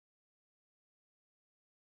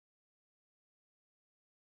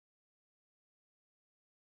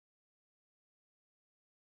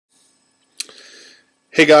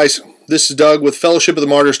Hey guys, this is Doug with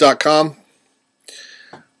fellowshipofthemartyrs.com.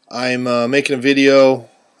 I'm making a video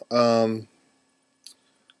coming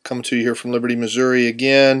to you here from Liberty, Missouri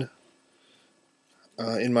again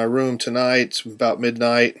in my room tonight. It's about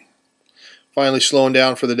midnight. Finally slowing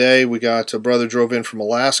down for the day. We got a brother drove in from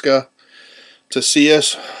Alaska to see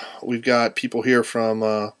us. We've got people here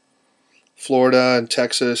from Florida and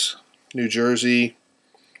Texas, New Jersey,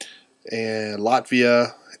 and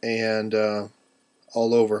Latvia, and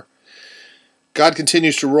all over. God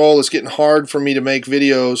continues to roll. It's getting hard for me to make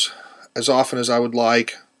videos as often as I would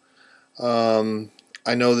like.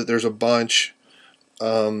 I know that there's a bunch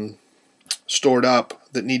stored up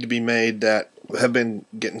that need to be made that have been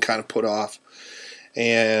getting kind of put off,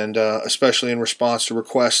 and especially in response to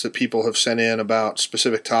requests that people have sent in about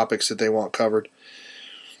specific topics that they want covered.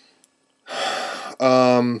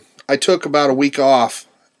 I took about a week off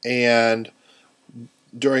and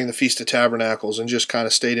during the Feast of Tabernacles and just kind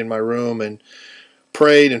of stayed in my room and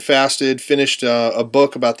prayed and fasted, finished a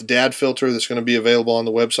book about the dad filter that's going to be available on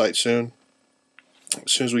the website soon.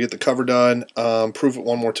 As soon as we get the cover done, proof it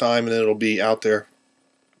one more time, and then it'll be out there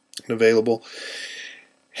and available.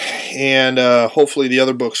 And hopefully the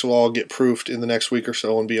other books will all get proofed in the next week or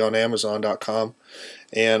so and be on Amazon.com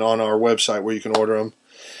and on our website where you can order them.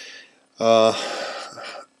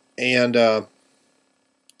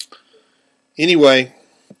 Anyway,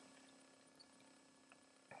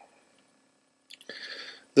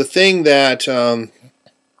 the thing that I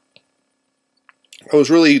was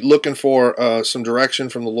really looking for some direction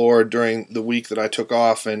from the Lord during the week that I took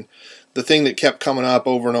off, and the thing that kept coming up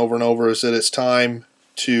over and over and over is that it's time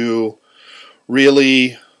to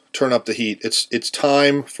really turn up the heat. It's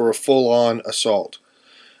time for a full-on assault.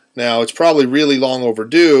 Now, it's probably really long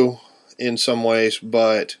overdue in some ways,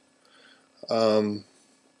 but I've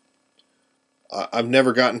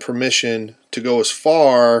never gotten permission to go as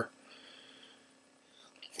far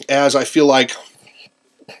as I feel like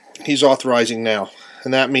he's authorizing now.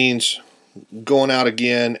 And that means going out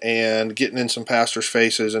again and getting in some pastors'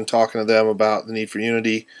 faces and talking to them about the need for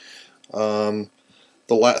unity. 3 out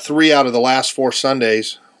of the last 4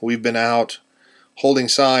 Sundays, we've been out holding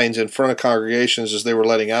signs in front of congregations as they were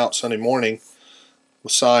letting out Sunday morning,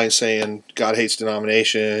 with signs saying God hates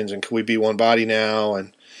denominations and can we be one body now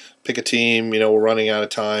and pick a team, you know, we're running out of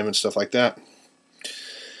time and stuff like that.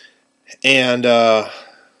 And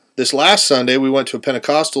this last Sunday we went to a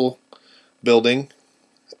Pentecostal building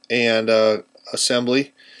and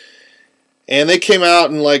assembly, and they came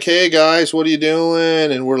out and like, hey guys, what are you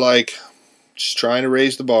doing? And we're like, just trying to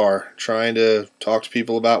raise the bar, trying to talk to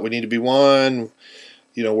people about we need to be one.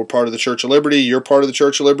 You know, we're part of the Church of Liberty, you're part of the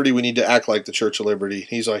Church of Liberty, we need to act like the Church of Liberty.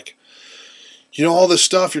 He's like, you know, all this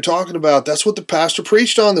stuff you're talking about, that's what the pastor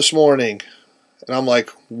preached on this morning. And I'm like,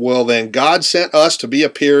 well then, God sent us to be a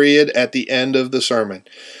period at the end of the sermon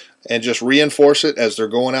and just reinforce it as they're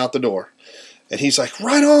going out the door. And he's like,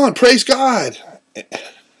 right on, praise God.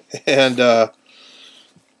 And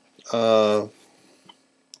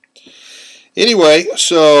anyway,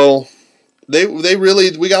 so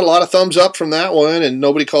we got a lot of thumbs up from that one, and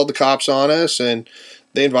nobody called the cops on us, and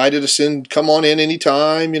they invited us in, come on in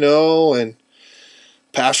anytime, you know, and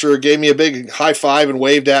pastor gave me a big high five and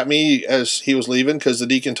waved at me as he was leaving because the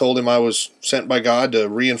deacon told him I was sent by God to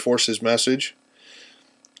reinforce his message.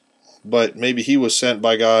 But maybe he was sent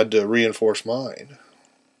by God to reinforce mine.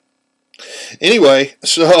 Anyway,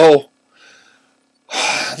 so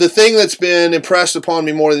the thing that's been impressed upon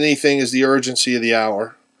me more than anything is the urgency of the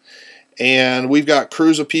hour. And we've got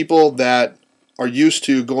crews of people that are used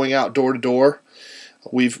to going out door to door.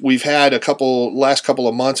 We've had last couple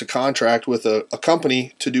of months a contract with a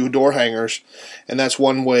company to do door hangers, and that's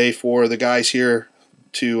one way for the guys here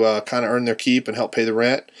to kind of earn their keep and help pay the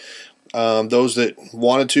rent. Those that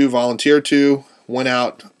wanted to, volunteered to, went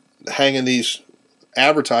out hanging these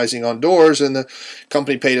advertising on doors, and the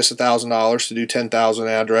company paid us $1,000 to do 10,000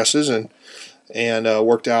 addresses, and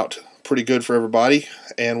worked out pretty good for everybody,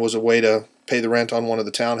 and was a way to pay the rent on one of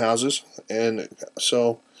the townhouses, and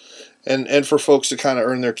so. And for folks to kind of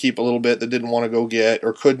earn their keep a little bit that didn't want to go get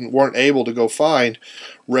or weren't able to go find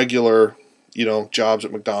regular, you know, jobs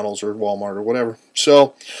at McDonald's or Walmart or whatever.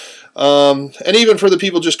 So, and even for the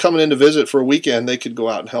people just coming in to visit for a weekend, they could go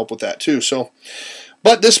out and help with that too. So,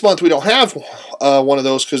 but this month we don't have one of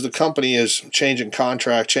those because the company is changing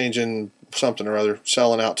contract, changing something or other,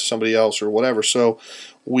 selling out to somebody else or whatever. So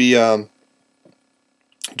we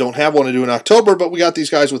don't have one to do in October, but we got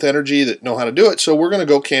these guys with energy that know how to do it, so we're going to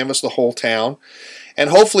go canvass the whole town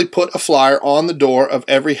and hopefully put a flyer on the door of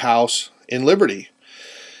every house in Liberty.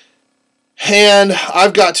 And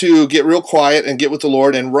I've got to get real quiet and get with the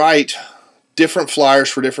Lord and write different flyers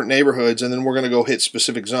for different neighborhoods, and then we're going to go hit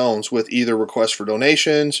specific zones with either requests for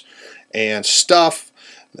donations and stuff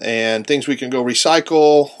and things we can go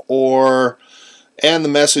recycle, and the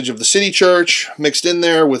message of the city church mixed in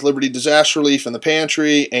there with Liberty Disaster Relief and the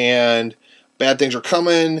pantry, and bad things are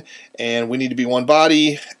coming, and we need to be one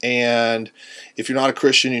body, and if you're not a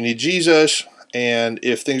Christian, you need Jesus, and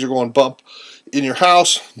if things are going bump in your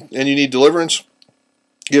house and you need deliverance,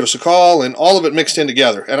 give us a call, and all of it mixed in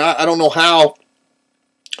together. And I don't know how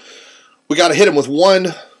we got to hit them with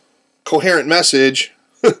one coherent message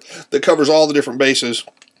that covers all the different bases.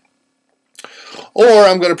 Or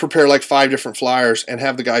I'm going to prepare like 5 different flyers and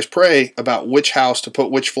have the guys pray about which house to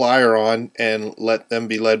put which flyer on and let them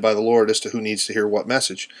be led by the Lord as to who needs to hear what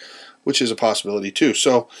message, which is a possibility too.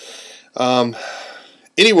 So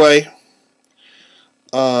anyway,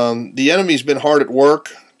 the enemy's been hard at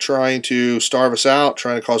work trying to starve us out,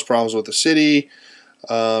 trying to cause problems with the city,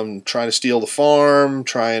 trying to steal the farm,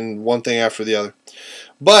 trying one thing after the other.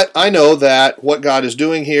 But I know that what God is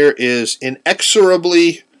doing here is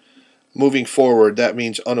inexorably moving forward. That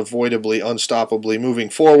means unavoidably, unstoppably moving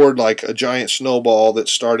forward like a giant snowball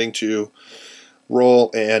that's starting to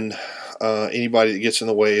roll, and anybody that gets in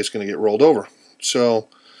the way is going to get rolled over. So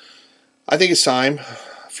I think it's time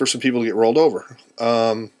for some people to get rolled over.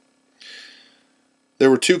 There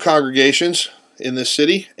were 2 congregations in this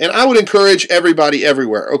city, and I would encourage everybody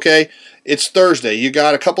everywhere, okay? It's Thursday. You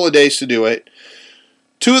got a couple of days to do it.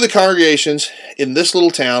 2 of the congregations in this little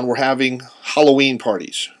town were having Halloween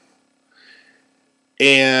parties.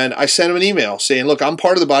 And I sent them an email saying, look, I'm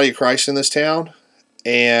part of the body of Christ in this town,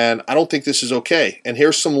 and I don't think this is okay. And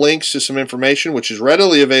here's some links to some information which is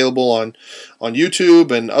readily available on YouTube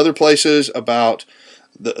and other places about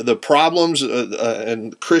the problems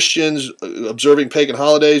and Christians observing pagan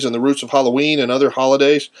holidays and the roots of Halloween and other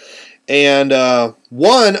holidays. And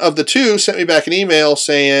one of the 2 sent me back an email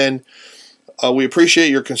saying, we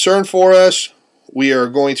appreciate your concern for us. We are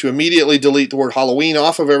going to immediately delete the word Halloween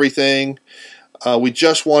off of everything. We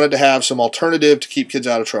just wanted to have some alternative to keep kids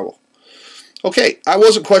out of trouble. Okay, I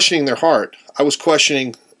wasn't questioning their heart. I was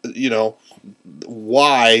questioning,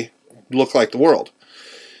 why look like the world.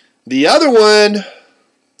 The other one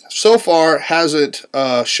so far hasn't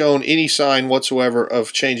shown any sign whatsoever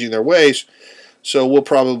of changing their ways, so we'll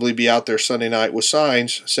probably be out there Sunday night with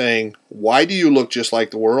signs saying, why do you look just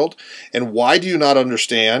like the world? And why do you not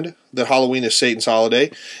understand that Halloween is Satan's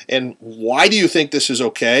holiday? And why do you think this is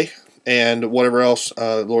okay? And whatever else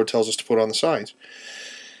the Lord tells us to put on the signs.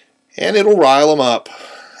 And it'll rile them up.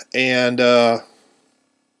 And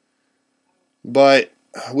but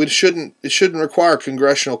it shouldn't require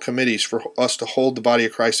congressional committees for us to hold the body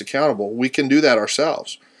of Christ accountable. We can do that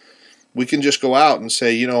ourselves. We can just go out and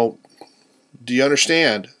say, do you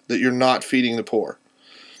understand that you're not feeding the poor?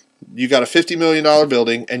 You got a $50 million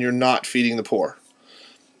building and you're not feeding the poor.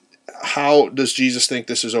 How does Jesus think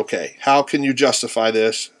this is okay? How can you justify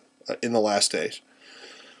this in the last days?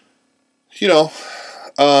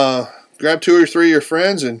 Grab 2 or 3 of your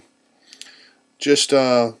friends and just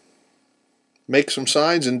make some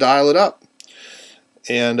signs and dial it up,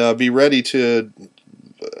 and be ready to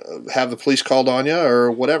have the police called on you or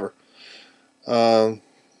whatever.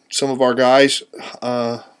 Some of our guys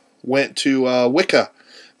went to a Wicca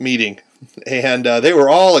meeting, and they were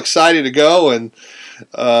all excited to go, and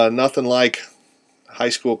nothing like high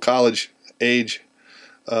school, college age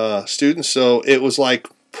students. So it was like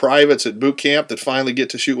privates at boot camp that finally get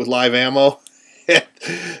to shoot with live ammo.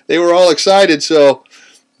 They were all excited, so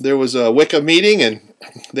there was a Wicca meeting, and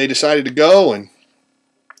they decided to go, and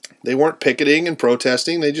they weren't picketing and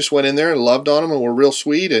protesting. They just went in there and loved on them and were real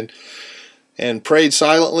sweet, and prayed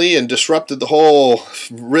silently and disrupted the whole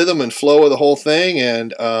rhythm and flow of the whole thing,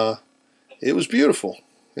 and it was beautiful.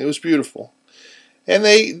 It was beautiful. And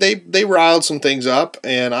they riled some things up,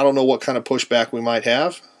 and I don't know what kind of pushback we might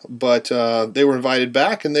have, but they were invited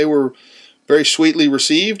back, and they were very sweetly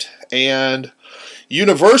received, and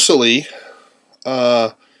universally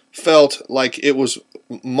felt like it was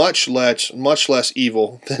much less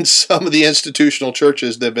evil than some of the institutional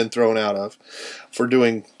churches they've been thrown out of for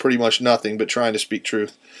doing pretty much nothing but trying to speak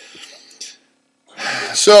truth.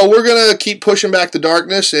 So we're going to keep pushing back the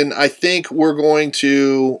darkness, and I think we're going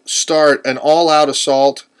to start an all-out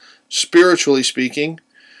assault, spiritually speaking,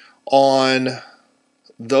 on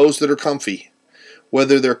those that are comfy.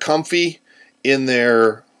 Whether they're comfy in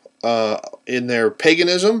their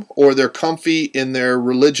paganism or they're comfy in their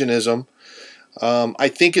religionism, I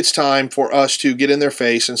think it's time for us to get in their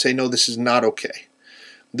face and say, no, this is not okay.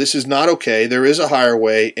 This is not okay. There is a higher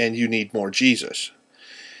way, and you need more Jesus.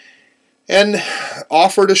 And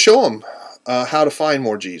offer to show them how to find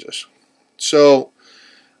more Jesus. So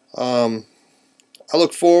I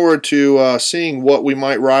look forward to seeing what we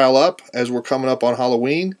might rile up as we're coming up on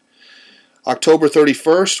Halloween. October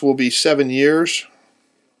 31st will be 7 years.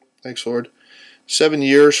 Thanks, Lord. 7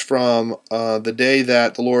 years from the day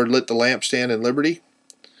that the Lord lit the lampstand in Liberty.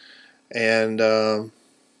 And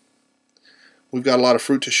we've got a lot of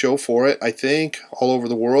fruit to show for it, I think, all over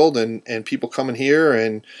the world. And people coming here,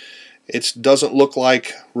 and it doesn't look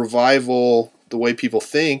like revival the way people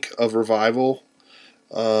think of revival.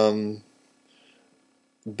 But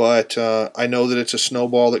I know that it's a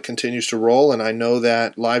snowball that continues to roll, and I know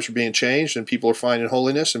that lives are being changed, and people are finding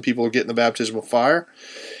holiness, and people are getting the baptism of fire.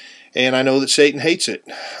 And I know that Satan hates it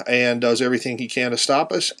and does everything he can to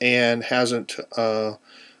stop us, and hasn't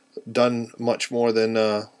done much more than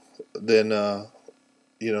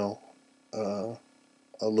you know, a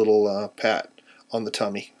little pat on the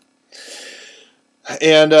tummy.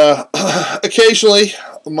 And occasionally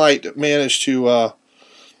might manage to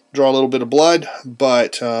draw a little bit of blood,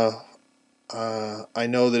 but I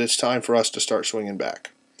know that it's time for us to start swinging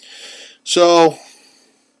back. So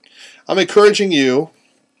I'm encouraging you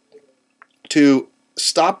to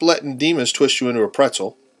stop letting demons twist you into a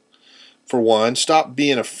pretzel. For one, stop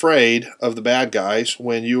being afraid of the bad guys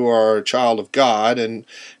when you are a child of God and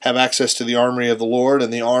have access to the armory of the Lord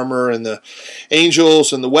and the armor and the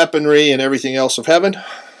angels and the weaponry and everything else of heaven,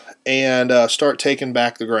 and start taking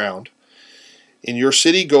back the ground. In your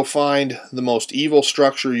city, go find the most evil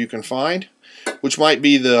structure you can find, which might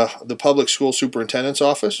be the public school superintendent's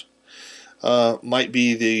office, might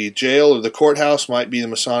be the jail or the courthouse, might be the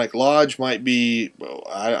Masonic Lodge, might be,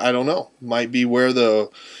 I don't know, might be where the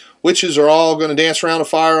witches are all going to dance around a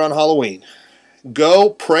fire on Halloween.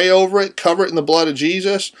 Go, pray over it, cover it in the blood of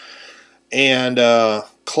Jesus, and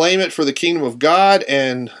claim it for the kingdom of God,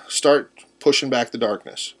 and start pushing back the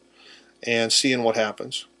darkness and seeing what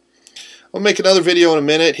happens. I'll make another video in a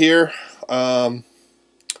minute here, and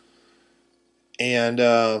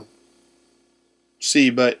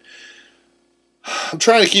see, but I'm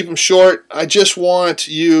trying to keep them short. I just want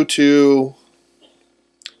you to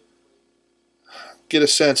get a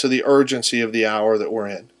sense of the urgency of the hour that we're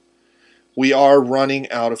in. We are running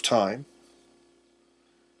out of time.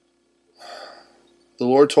 The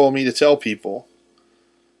Lord told me to tell people,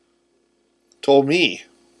 told me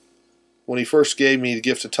when He first gave me the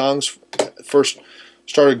gift of tongues, first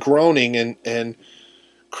started groaning and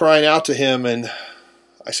crying out to Him, and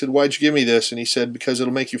I said, "Why'd you give me this?" And He said, "Because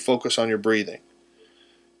it'll make you focus on your breathing."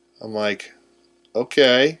 I'm like,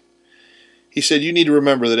 okay. He said, "You need to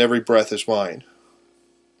remember that every breath is mine.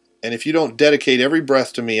 And if you don't dedicate every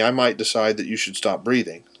breath to me, I might decide that you should stop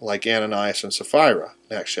breathing, like Ananias and Sapphira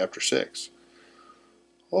in Acts chapter 6.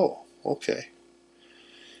 Oh, okay.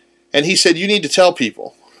 And He said, you need to tell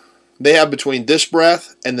people they have between this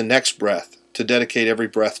breath and the next breath to dedicate every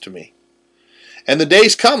breath to me. And the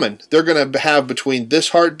day's coming, they're going to have between this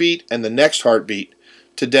heartbeat and the next heartbeat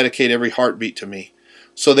to dedicate every heartbeat to me.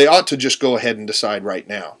 So they ought to just go ahead and decide right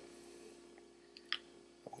now."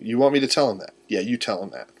 You want me to tell them that? Yeah, you tell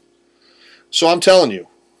them that. So I'm telling you,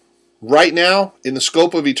 right now, in the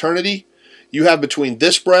scope of eternity, you have between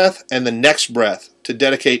this breath and the next breath to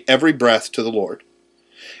dedicate every breath to the Lord.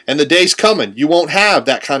 And the day's coming, you won't have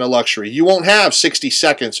that kind of luxury. You won't have 60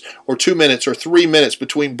 seconds or 2 minutes or 3 minutes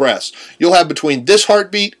between breaths. You'll have between this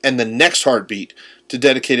heartbeat and the next heartbeat to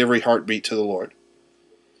dedicate every heartbeat to the Lord.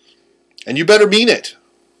 And you better mean it,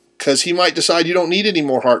 because He might decide you don't need any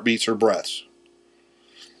more heartbeats or breaths.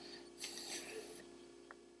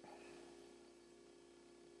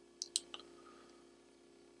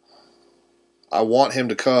 I want Him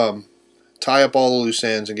to come, tie up all the loose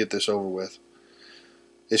ends, and get this over with.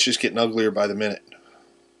 It's just getting uglier by the minute.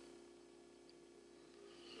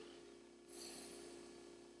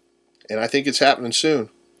 And I think it's happening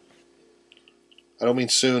soon. I don't mean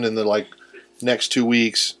soon in the next 2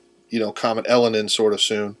 weeks, Comet Elenin sort of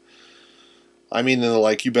soon. I mean in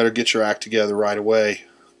the you better get your act together right away,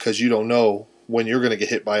 because you don't know when you're going to get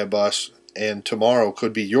hit by a bus, and tomorrow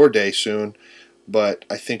could be your day soon, but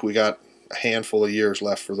I think we got a handful of years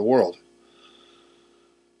left for the world.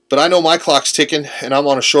 But I know my clock's ticking, and I'm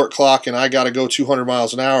on a short clock, and I got to go 200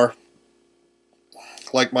 miles an hour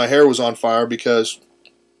like my hair was on fire, because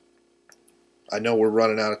I know we're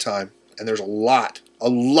running out of time, and there's a lot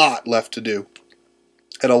left to do.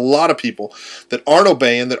 And a lot of people that aren't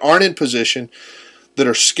obeying, that aren't in position, that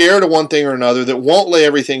are scared of one thing or another, that won't lay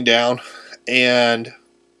everything down, and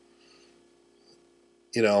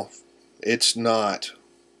it's not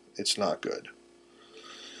good.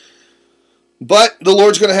 But the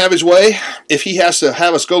Lord's going to have His way. If He has to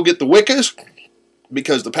have us go get the Wiccas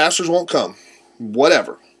because the pastors won't come,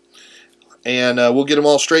 whatever. And we'll get them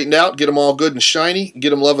all straightened out, get them all good and shiny, get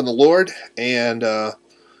them loving the Lord, and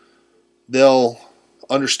they'll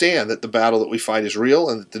understand that the battle that we fight is real,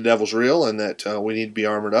 and that the devil's real, and that we need to be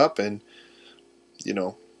armored up. And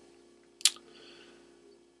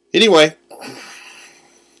anyway,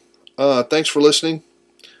 thanks for listening.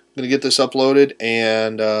 I'm going to get this uploaded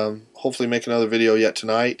and hopefully make another video yet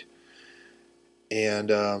tonight. And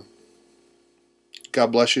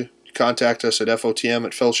God bless you. Contact us at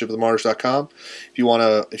fotm@fellowshipofthemartyrs.com. If you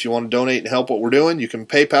want to donate and help what we're doing, you can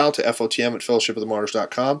PayPal to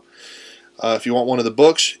fotm@fellowshipofthemartyrs.com. If you want one of the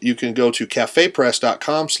books, you can go to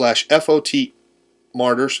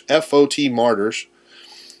cafepress.com/FOTmartyrs, FOTmartyrs,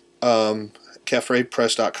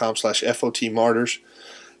 cafepress.com/FOTmartyrs,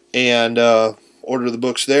 and order the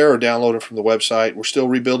books there or download them from the website. We're still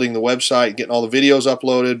rebuilding the website, getting all the videos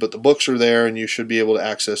uploaded, but the books are there, and you should be able to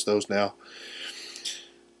access those now.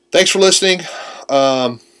 Thanks for listening.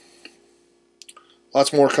 Lots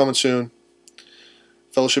more coming soon.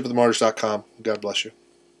 fellowshipofthemartyrs.com. God bless you.